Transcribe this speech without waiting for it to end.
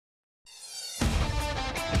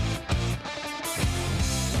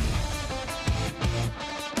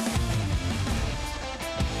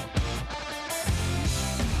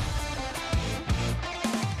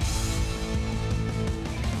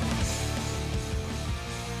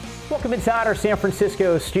Welcome inside our San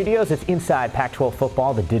Francisco studios. It's Inside Pac-12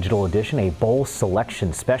 Football, the digital edition, a bowl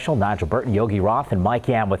selection special. Nigel, Burton, Yogi, Roth, and Mike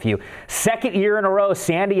Yam with you. Second year in a row,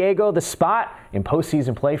 San Diego, the spot in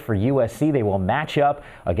postseason play for USC. They will match up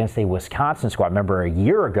against a Wisconsin squad. Remember, a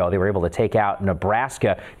year ago, they were able to take out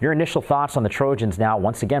Nebraska. Your initial thoughts on the Trojans now,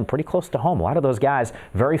 once again, pretty close to home. A lot of those guys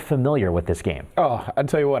very familiar with this game. Oh, I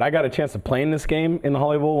tell you what, I got a chance to play in this game in the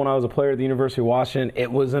Hollywood Bowl when I was a player at the University of Washington. It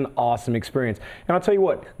was an awesome experience. And I'll tell you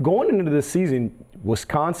what, going into this season,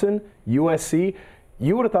 Wisconsin, USC,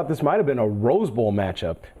 you would have thought this might have been a Rose Bowl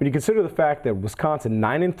matchup. When you consider the fact that Wisconsin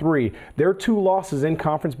 9-3, their two losses in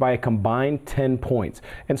conference by a combined 10 points.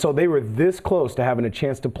 And so they were this close to having a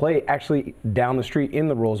chance to play actually down the street in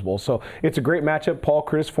the Rose Bowl. So it's a great matchup. Paul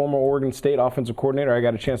Chris, former Oregon State offensive coordinator, I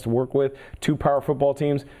got a chance to work with. Two power football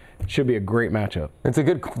teams. Should be a great matchup. It's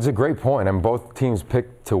a great point. And both teams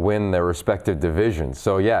picked to win their respective divisions.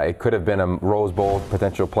 So yeah, it could have been a Rose Bowl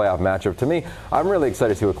potential playoff matchup. To me, I'm really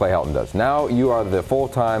excited to see what Clay Helton does. Now you are the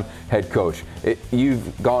full-time head coach.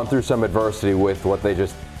 You've gone through some adversity with what they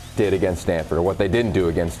just did against Stanford, or what they didn't do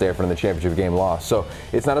against Stanford in the championship game loss. So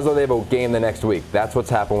it's not as though they have a game the next week. That's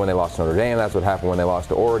what's happened when they lost to Notre Dame. That's what happened when they lost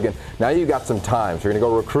to Oregon. Now you've got some time. So you're going to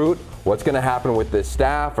go recruit. What's going to happen with this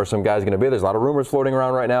staff? Are some guys going to be? There's a lot of rumors floating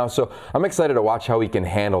around right now. So I'm excited to watch how he can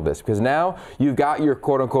handle this, because now you've got your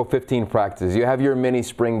quote-unquote 15 practices. You have your mini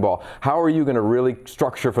spring ball. How are you going to really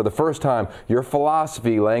structure for the first time your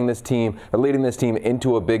philosophy leading this team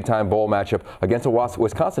into a big-time bowl matchup against a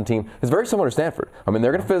Wisconsin team that's very similar to Stanford? I mean,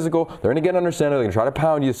 they're going to physical. They're going to get understanding. They're going to try to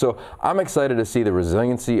pound you. So I'm excited to see the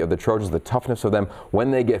resiliency of the Trojans, the toughness of them when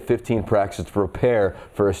they get 15 practices to prepare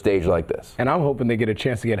for a stage like this. And I'm hoping they get a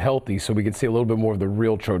chance to get healthy so we can see a little bit more of the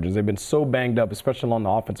real Trojans. They've been so banged up, especially along the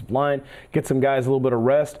offensive line. Get some guys a little bit of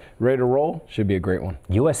rest, ready to roll. Should be a great one.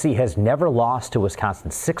 USC has never lost to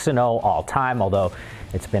Wisconsin, 6-0 all time, although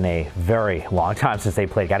it's been a very long time since they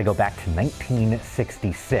played. Got to go back to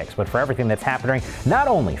 1966. But for everything that's happening, not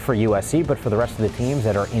only for USC, but for the rest of the teams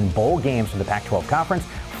that are in bowl games for the Pac-12 Conference,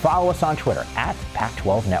 follow us on Twitter at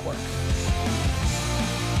Pac-12 Networks.